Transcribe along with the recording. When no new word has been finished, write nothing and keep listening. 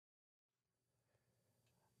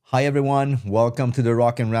Hi everyone, welcome to the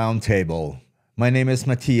Rock and Round Table. My name is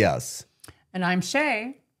Matthias. And I'm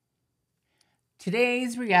Shay.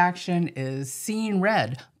 Today's reaction is Seeing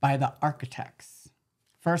Red by the Architects.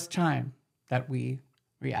 First time that we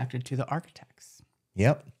reacted to the Architects.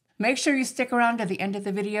 Yep. Make sure you stick around to the end of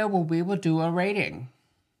the video where we will do a rating.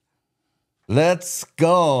 Let's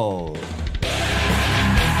go.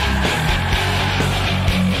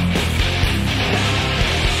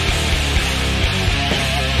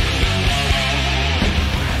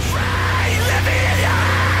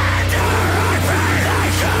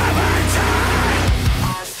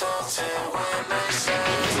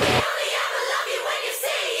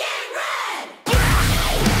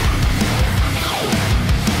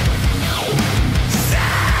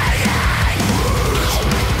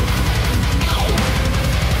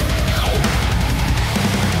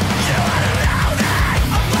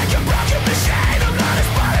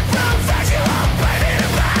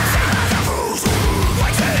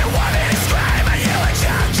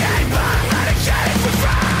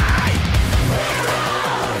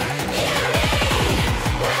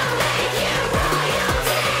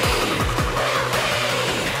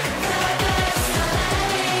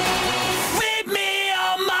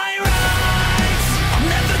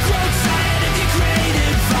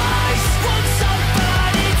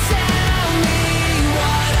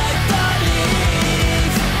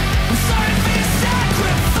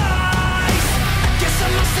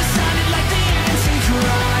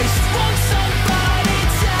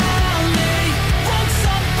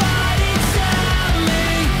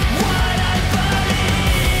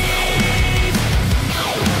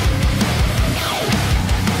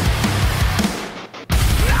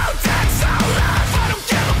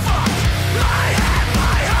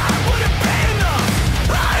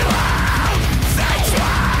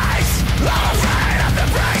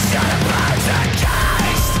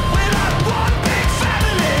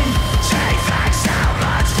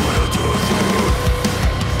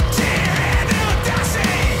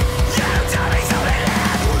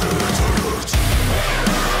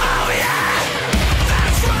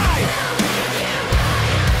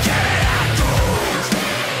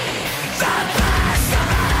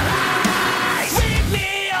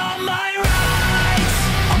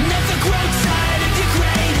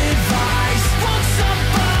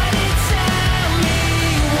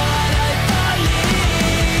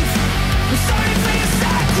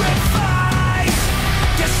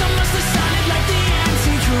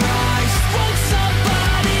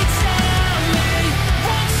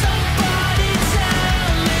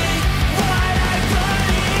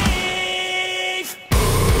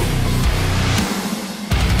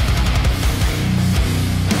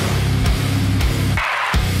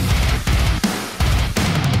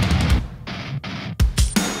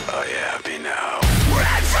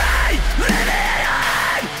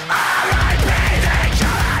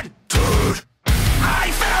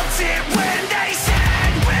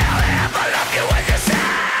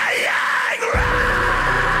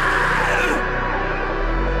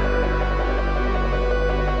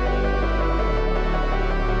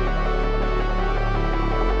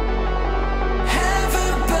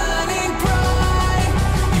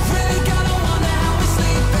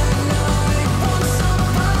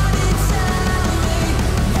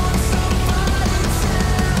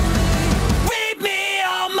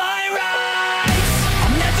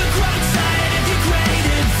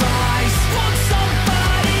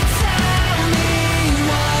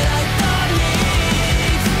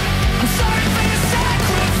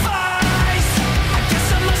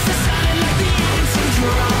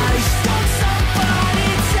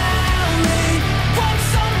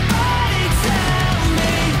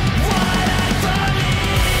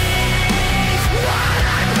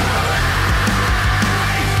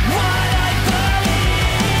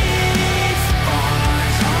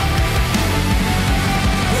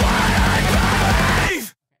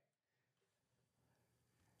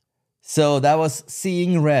 So that was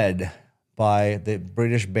Seeing Red by the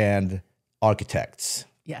British band Architects.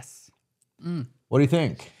 Yes. What do you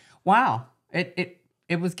think? Wow. It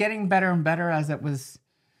was getting better and better as it was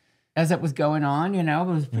going on, you know.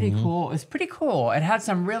 It was pretty cool. It was pretty cool. It had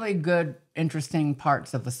some really good, interesting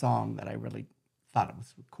parts of the song that I really thought it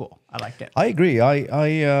was cool. I liked it. I agree. I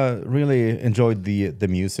really enjoyed the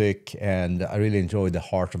music, and I really enjoyed the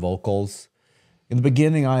harsh vocals. In the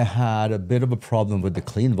beginning, I had a bit of a problem with the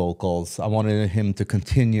clean vocals. I wanted him to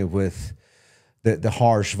continue with the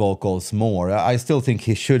harsh vocals more. I still think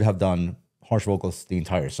he should have done harsh vocals the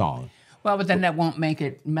entire song. Well, but then that won't make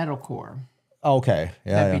it metalcore. Okay.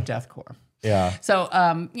 Yeah. That'd be deathcore. Yeah. So,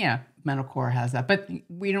 yeah, metalcore has that. But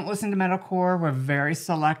we don't listen to metalcore. We're very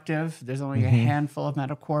selective. There's only a handful of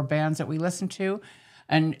metalcore bands that we listen to.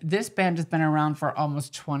 And this band has been around for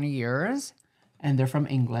almost 20 years, and they're from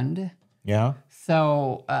England. Yeah.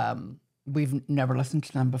 So we've never listened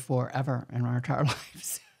to them before, ever, in our entire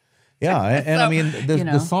lives. Yeah, and So, I mean,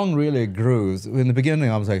 the song really grooves. In the beginning,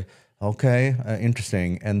 I was like, okay,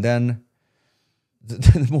 interesting. And then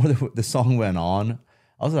the more the song went on,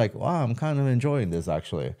 I was like, wow, I'm kind of enjoying this,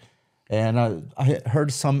 actually. And I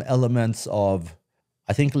heard some elements of,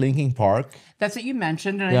 I think, Linkin Park. That's what you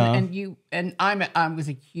mentioned, and I was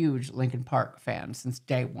a huge Linkin Park fan since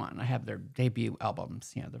day one. I have their debut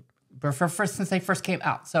albums, since they first came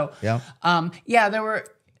out. So there were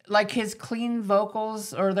like his clean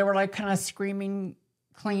vocals, or they were like kind of screaming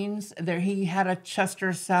cleans. There, he had a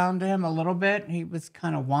Chester sound to him a little bit. He was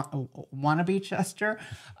kind of wannabe Chester.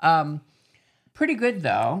 Pretty good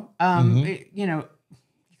though. You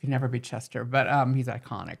can never be Chester, but he's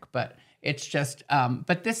iconic. But it's just,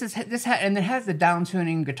 but and it has the down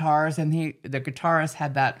tuning guitars, and the guitarist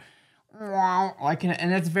had that,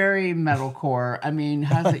 and it's very metalcore. I mean,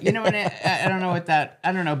 how's it? I don't know what that.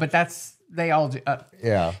 I don't know, but they all do.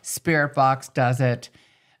 Spirit Box does it.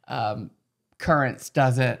 Currents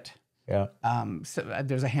does it. Yeah. So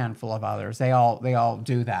there's a handful of others. They all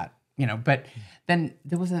do that. But then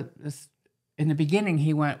there was this in the beginning.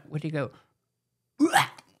 He went. What did he go?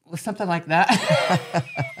 Something like that.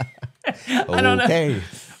 I don't know.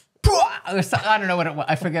 I don't know what it was.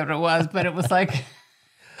 I forget what it was, but it was like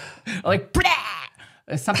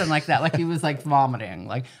something like that. Like he was like vomiting.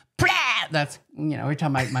 Like that's every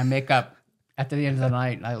time my makeup at the end of the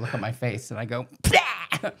night, I look at my face and I go.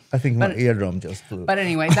 I think my eardrum just flew. But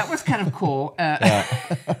anyway, that was kind of cool.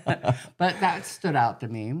 But that stood out to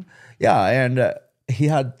me. Yeah, and he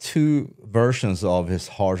had two versions of his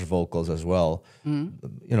harsh vocals as well.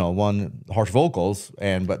 One harsh vocals,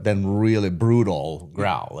 but then really brutal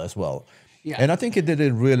growl as well. Yeah. And I think he did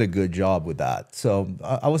a really good job with that. So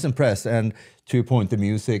I was impressed. And to your point, the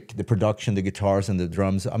music, the production, the guitars and the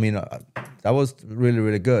drums, I mean, that was really,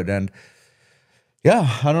 really good. And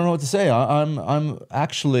yeah, I don't know what to say. I'm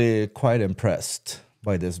actually quite impressed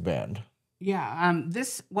by this band. Yeah,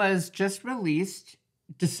 this was just released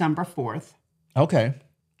December 4th. Okay.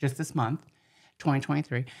 Just this month,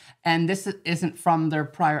 2023. And this isn't from their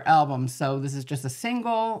prior album, so this is just a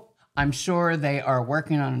single. I'm sure they are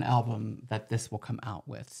working on an album that this will come out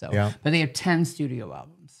with. So, but they have 10 studio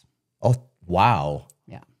albums. Oh, wow.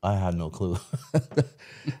 Yeah. I had no clue.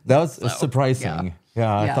 That was surprising.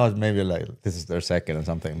 Yeah, I thought maybe like this is their second or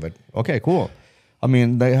something, but okay, cool. I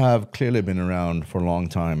mean, they have clearly been around for a long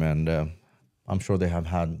time, and I'm sure they have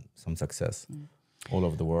had some success all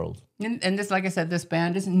over the world. And this, like I said, this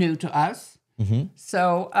band is new to us.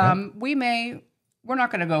 So we're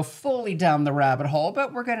not going to go fully down the rabbit hole,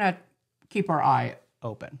 but we're going to keep our eye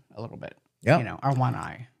open a little bit. Yeah. Our one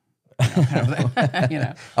eye.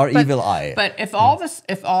 Our evil eye. But if all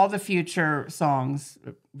the future songs,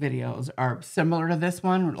 videos are similar to this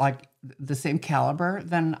one, like the same caliber,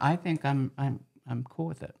 then I think I'm cool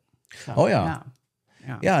with it. So, yeah,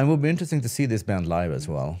 and it would be interesting to see this band live as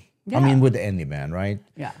well. Yeah. I mean, with any band, right?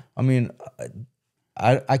 Yeah. I mean,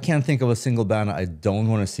 I can't think of a single band I don't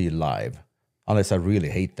want to see live, unless I really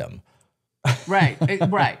hate them. Right.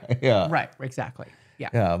 Yeah. Right. Exactly. Yeah.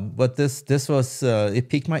 Yeah, but this was it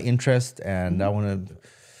piqued my interest, and I want to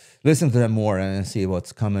listen to them more and see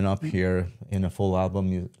what's coming up here in a full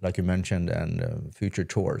album, like you mentioned, and future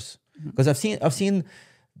tours. Because I've seen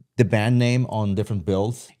the band name on different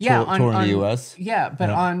bills. Tour in the US. Yeah, but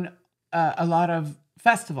on a lot of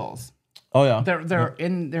festivals. Oh yeah, they're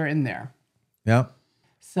in there. Yeah.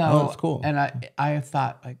 So that's cool. And I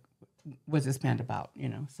thought, like, what's this band about?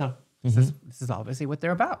 So this is obviously what they're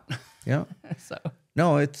about. Yeah. So.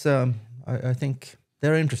 No, it's I think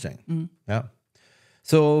they're interesting. Yeah.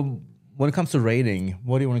 So when it comes to rating,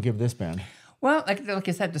 what do you want to give this band? Well, like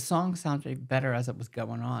I said, the song sounded better as it was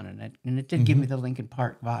going on, and it did give me the Linkin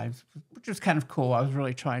Park vibes, which was kind of cool. I was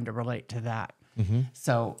really trying to relate to that.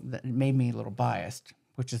 So that made me a little biased,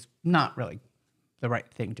 which is not really the right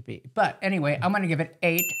thing to be. But anyway, I'm going to give it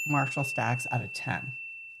 8 Marshall stacks out of 10.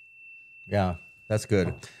 Yeah, that's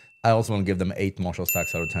good. I also want to give them 8 Marshall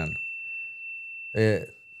stacks out of 10.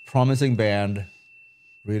 Promising band.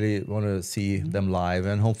 Really want to see them live,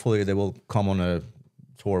 and hopefully they will come on a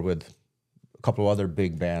tour with a couple of other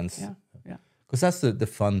big bands. Yeah. Because that's the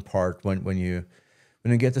fun part when you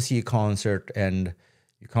get to see a concert and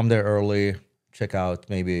you come there early, check out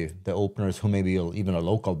maybe the openers, who maybe even a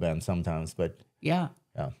local band sometimes. But yeah.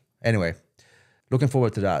 Anyway, looking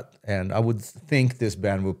forward to that. And I would think this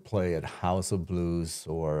band would play at House of Blues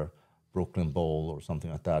or Brooklyn Bowl or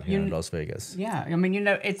something like that here in Las Vegas. Yeah, I mean,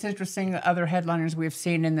 it's interesting. Other headliners we've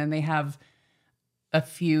seen, and then they have a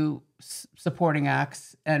few supporting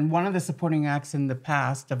acts. And one of the supporting acts in the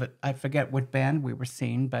past of it, I forget what band we were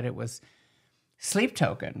seeing, but it was Sleep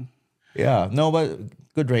Token. Yeah, no, but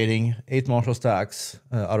good rating. 8 Marshall stacks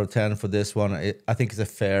out of 10 for this one. I think it's a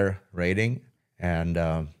fair rating. And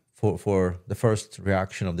for the first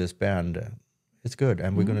reaction of this band, it's good.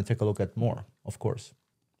 And we're going to take a look at more, of course.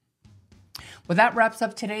 Well, that wraps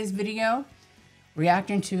up today's video,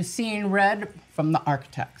 reacting to Seeing Red from the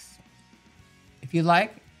Architects. If you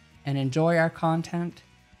like and enjoy our content,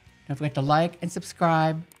 don't forget to like and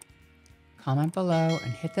subscribe, comment below,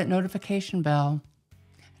 and hit that notification bell.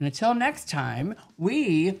 And until next time,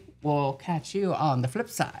 we will catch you on the flip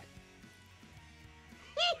side.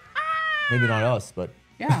 Maybe not us, but...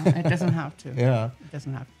 Yeah, it doesn't have to. Yeah. It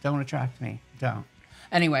doesn't have to. Don't attract me. Don't.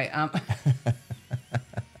 Anyway,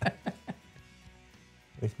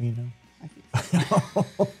 With me now?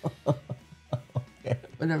 Okay.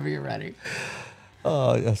 Whenever you're ready.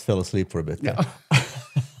 Oh, I just fell asleep for a bit. No.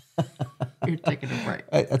 You're taking a break.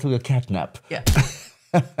 I took a cat nap. Yeah.